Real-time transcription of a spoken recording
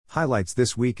Highlights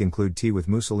this week include Tea with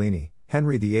Mussolini,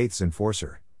 Henry VIII's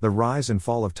Enforcer, The Rise and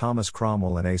Fall of Thomas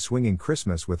Cromwell, and A Swinging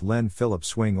Christmas with Len Phillips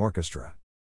Swing Orchestra.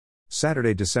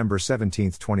 Saturday, December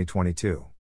 17, 2022.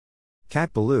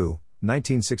 Cat Ballou,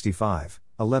 1965,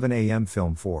 11 a.m.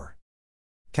 Film 4.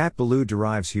 Cat Ballou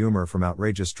derives humor from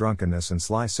outrageous drunkenness and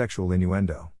sly sexual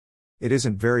innuendo. It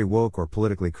isn't very woke or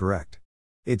politically correct.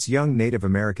 Its young Native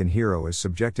American hero is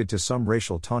subjected to some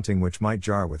racial taunting which might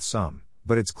jar with some,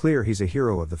 but it's clear he's a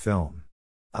hero of the film.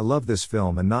 I love this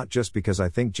film, and not just because I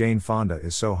think Jane Fonda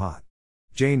is so hot.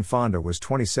 Jane Fonda was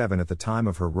 27 at the time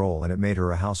of her role, and it made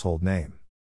her a household name.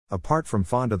 Apart from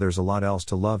Fonda, there's a lot else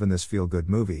to love in this feel-good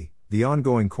movie. The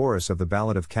ongoing chorus of the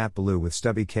Ballad of Cat Ballou with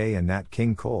Stubby Kaye and Nat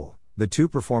King Cole, the two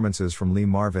performances from Lee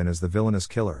Marvin as the villainous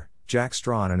killer, Jack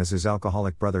Strawn and as his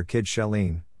alcoholic brother Kid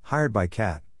Shelleen, hired by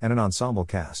Cat, and an ensemble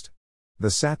cast. The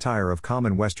satire of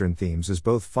common Western themes is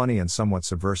both funny and somewhat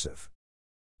subversive.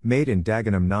 Made in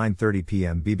Dagenham, 9:30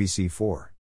 p.m. BBC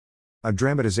 4. A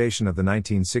dramatization of the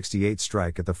 1968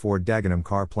 strike at the Ford Dagenham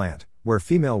car plant, where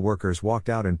female workers walked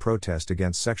out in protest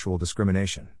against sexual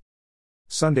discrimination.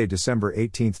 Sunday, December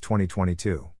 18,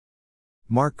 2022.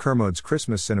 Mark Kermode's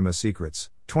Christmas Cinema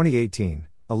Secrets, 2018,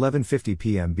 11:50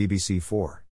 p.m. BBC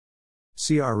 4.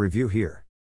 See our review here.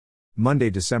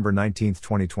 Monday, December 19,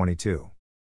 2022.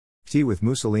 Tea with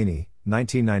Mussolini,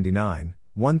 1999,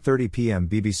 1:30 p.m.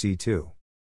 BBC 2.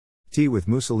 Tea with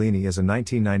Mussolini is a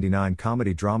 1999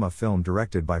 comedy-drama film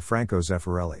directed by Franco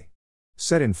Zeffirelli.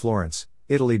 Set in Florence,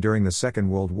 Italy during the Second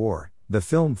World War, the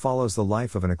film follows the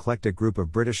life of an eclectic group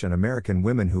of British and American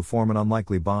women who form an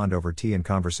unlikely bond over tea and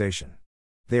conversation.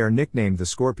 They are nicknamed the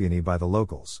Scorpioni by the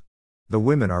locals. The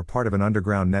women are part of an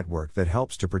underground network that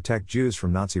helps to protect Jews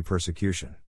from Nazi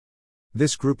persecution.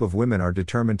 This group of women are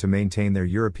determined to maintain their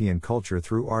European culture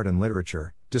through art and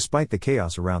literature, despite the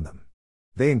chaos around them.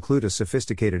 They include a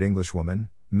sophisticated Englishwoman,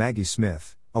 Maggie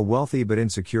Smith, a wealthy but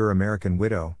insecure American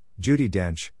widow, Judi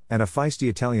Dench, and a feisty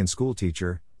Italian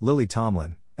schoolteacher, Lily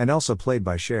Tomlin, and Elsa, played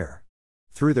by Cher.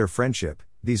 Through their friendship,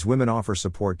 these women offer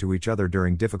support to each other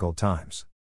during difficult times.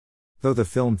 Though the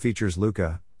film features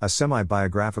Luca, a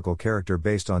semi-biographical character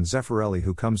based on Zeffirelli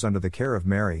who comes under the care of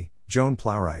Mary, Joan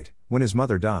Plowright, when his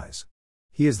mother dies.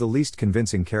 He is the least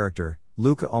convincing character,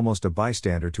 Luca almost a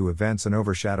bystander to events and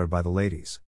overshadowed by the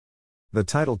ladies. The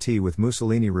title Tea with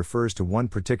Mussolini refers to one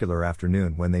particular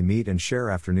afternoon when they meet and share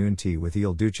afternoon tea with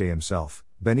Il Duce himself,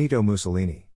 Benito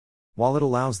Mussolini. While it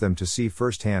allows them to see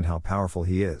firsthand how powerful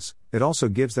he is, it also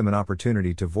gives them an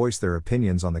opportunity to voice their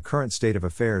opinions on the current state of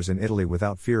affairs in Italy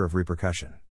without fear of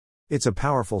repercussion. It's a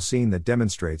powerful scene that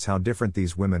demonstrates how different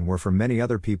these women were from many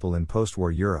other people in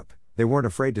post-war Europe. They weren't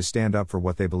afraid to stand up for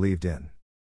what they believed in.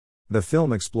 The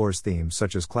film explores themes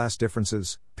such as class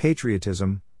differences,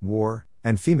 patriotism, war,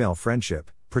 and female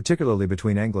friendship, particularly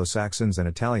between Anglo-Saxons and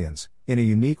Italians, in a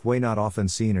unique way not often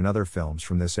seen in other films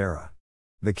from this era.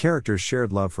 The characters'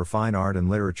 shared love for fine art and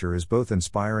literature is both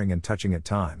inspiring and touching at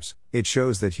times. It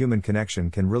shows that human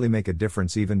connection can really make a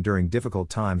difference even during difficult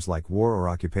times like war or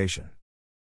occupation.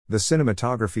 The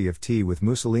cinematography of Tea with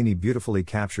Mussolini beautifully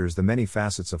captures the many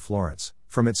facets of Florence,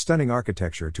 from its stunning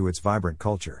architecture to its vibrant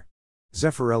culture.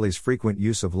 Zeffirelli's frequent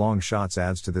use of long shots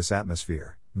adds to this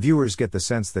atmosphere. Viewers get the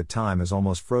sense that time is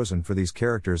almost frozen for these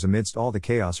characters amidst all the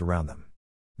chaos around them.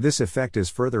 This effect is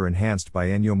further enhanced by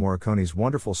Ennio Morricone's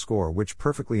wonderful score, which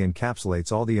perfectly encapsulates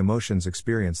all the emotions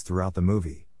experienced throughout the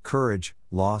movie: courage,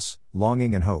 loss,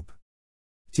 longing and hope.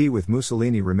 Tea with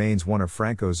Mussolini remains one of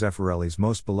Franco Zeffirelli's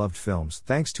most beloved films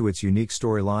thanks to its unique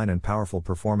storyline and powerful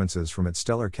performances from its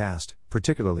stellar cast,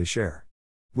 particularly Cher.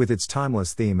 With its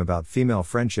timeless theme about female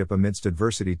friendship amidst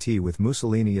adversity, Tea with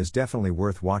Mussolini is definitely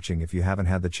worth watching if you haven't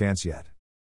had the chance yet.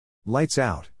 Lights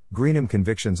Out, Greenham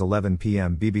Convictions, 11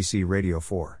 p.m. BBC Radio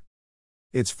 4.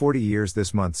 It's 40 years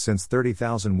this month since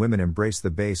 30,000 women embraced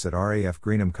the base at RAF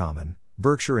Greenham Common,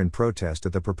 Berkshire, in protest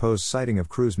at the proposed sighting of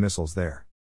cruise missiles there.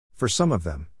 For some of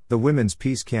them, the Women's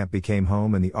Peace Camp became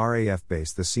home and the RAF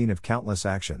base the scene of countless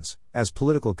actions, as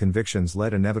political convictions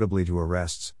led inevitably to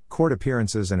arrests, court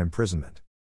appearances and imprisonment.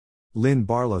 Lynn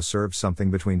Barlow served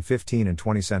something between 15 and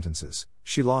 20 sentences,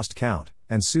 she lost count,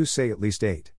 and Sue say at least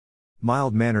 8.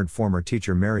 Mild-mannered former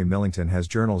teacher Mary Millington has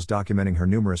journals documenting her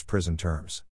numerous prison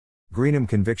terms. Greenham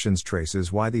Convictions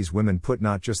traces why these women put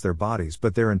not just their bodies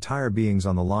but their entire beings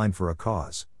on the line for a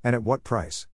cause, and at what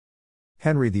price.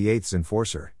 Henry VIII's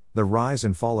Enforcer, The Rise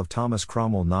and Fall of Thomas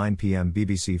Cromwell, 9 p.m.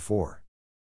 BBC 4.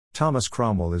 Thomas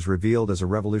Cromwell is revealed as a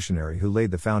revolutionary who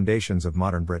laid the foundations of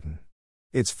modern Britain.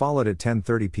 It's followed at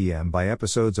 10:30 p.m. by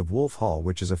episodes of Wolf Hall,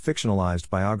 which is a fictionalized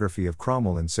biography of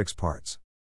Cromwell in 6 parts.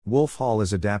 Wolf Hall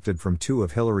is adapted from 2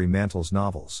 of Hilary Mantel's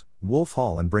novels, Wolf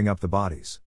Hall and Bring Up the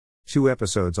Bodies. 2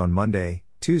 episodes on Monday,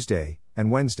 Tuesday,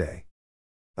 and Wednesday.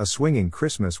 A Swinging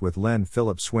Christmas with Len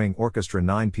Phillips Swing Orchestra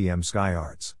 9 p.m. Sky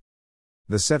Arts.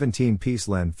 The 17-piece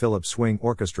Len Phillips Swing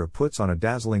Orchestra puts on a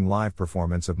dazzling live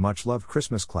performance of much-loved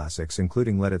Christmas classics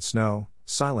including Let It Snow,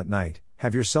 Silent Night,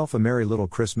 Have Yourself a Merry Little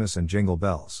Christmas and Jingle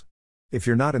Bells. If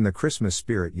you're not in the Christmas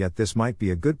spirit yet, this might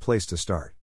be a good place to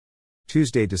start.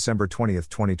 Tuesday, December 20,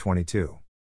 2022.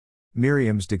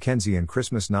 Miriam's Dickensian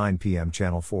Christmas 9 p.m.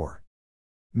 Channel 4.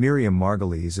 Miriam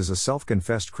Margolyes is a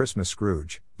self-confessed Christmas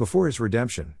Scrooge, before his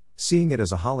redemption, seeing it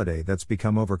as a holiday that's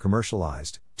become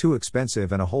over-commercialized, too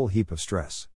expensive and a whole heap of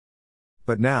stress.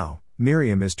 But now,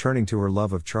 Miriam is turning to her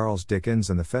love of Charles Dickens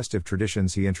and the festive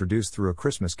traditions he introduced through A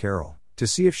Christmas Carol, to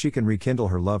see if she can rekindle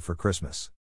her love for Christmas.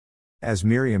 As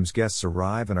Miriam's guests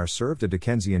arrive and are served a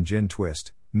Dickensian gin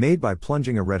twist, made by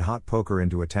plunging a red-hot poker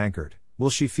into a tankard, will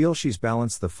she feel she's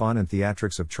balanced the fun and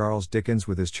theatrics of Charles Dickens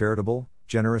with his charitable,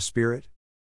 generous spirit?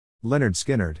 Leonard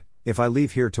Skinnard, If I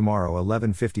Leave Here Tomorrow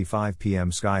 11:55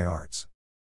 p.m. Sky Arts.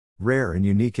 Rare and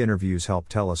unique interviews help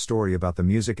tell a story about the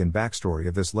music and backstory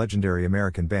of this legendary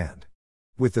American band,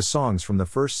 with the songs from the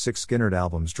first 6 Skinnard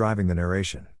albums driving the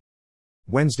narration.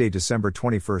 Wednesday, December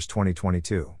 21,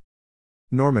 2022.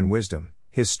 Norman Wisdom,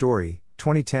 His Story,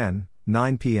 2010,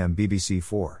 9 p.m. BBC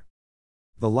 4.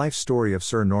 The life story of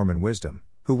Sir Norman Wisdom,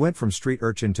 who went from street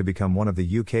urchin to become one of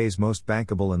the UK's most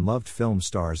bankable and loved film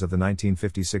stars of the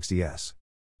 1950s.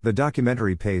 The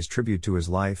documentary pays tribute to his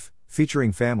life,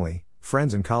 featuring family,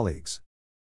 friends and colleagues.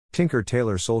 Tinker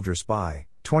Tailor Soldier Spy,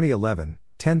 2011,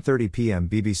 10:30 p.m.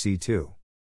 BBC 2.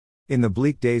 In the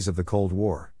bleak days of the Cold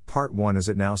War, Part 1 as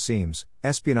it now seems,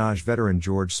 espionage veteran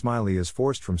George Smiley is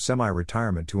forced from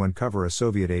semi-retirement to uncover a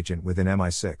Soviet agent within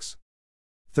MI6.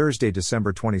 Thursday,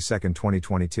 December 22,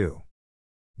 2022.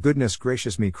 Goodness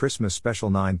Gracious Me Christmas Special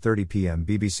 9:30 p.m.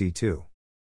 BBC 2.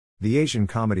 The Asian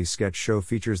comedy sketch show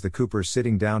features the Coopers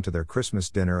sitting down to their Christmas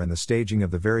dinner and the staging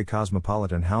of the very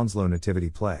cosmopolitan Hounslow Nativity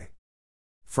play.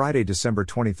 Friday, December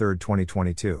 23,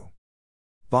 2022.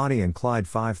 Bonnie and Clyde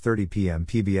 5:30 p.m.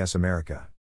 PBS America.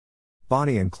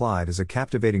 Bonnie and Clyde is a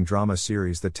captivating drama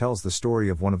series that tells the story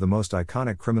of one of the most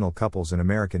iconic criminal couples in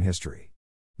American history.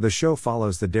 The show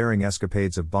follows the daring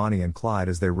escapades of Bonnie and Clyde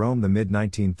as they roam the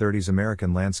mid-1930s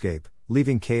American landscape,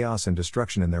 leaving chaos and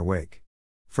destruction in their wake.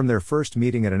 From their first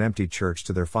meeting at an empty church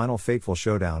to their final fateful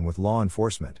showdown with law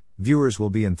enforcement, viewers will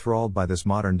be enthralled by this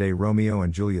modern-day Romeo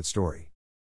and Juliet story.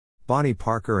 Bonnie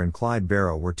Parker and Clyde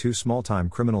Barrow were 2 small-time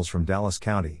criminals from Dallas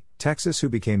County, Texas who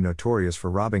became notorious for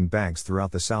robbing banks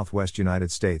throughout the southwest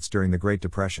United States during the Great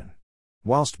Depression.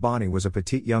 Whilst Bonnie was a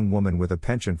petite young woman with a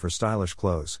penchant for stylish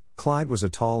clothes, Clyde was a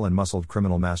tall and muscled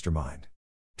criminal mastermind.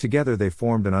 Together they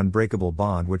formed an unbreakable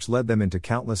bond which led them into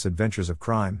countless adventures of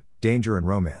crime, danger and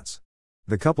romance.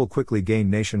 The couple quickly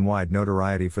gained nationwide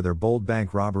notoriety for their bold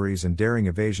bank robberies and daring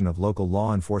evasion of local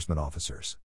law enforcement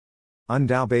officers.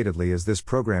 Undoubtedly, as this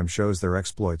program shows, their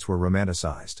exploits were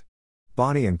romanticized.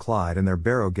 Bonnie and Clyde and their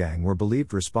Barrow gang were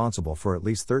believed responsible for at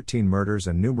least 13 murders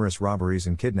and numerous robberies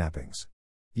and kidnappings.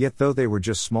 Yet though they were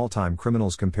just small-time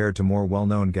criminals compared to more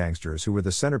well-known gangsters who were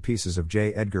the centerpieces of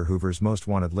J. Edgar Hoover's most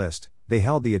wanted list, they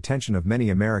held the attention of many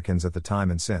Americans at the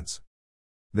time and since.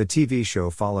 The TV show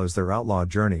follows their outlaw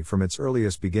journey from its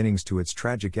earliest beginnings to its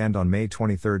tragic end on May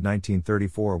 23,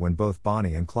 1934, when both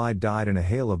Bonnie and Clyde died in a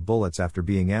hail of bullets after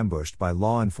being ambushed by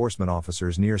law enforcement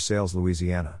officers near Sales,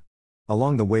 Louisiana.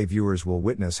 Along the way, viewers will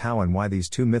witness how and why these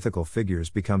 2 mythical figures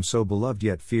become so beloved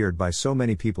yet feared by so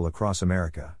many people across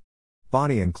America.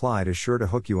 Bonnie and Clyde is sure to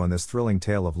hook you on this thrilling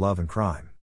tale of love and crime.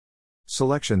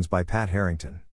 Selections by Pat Harrington.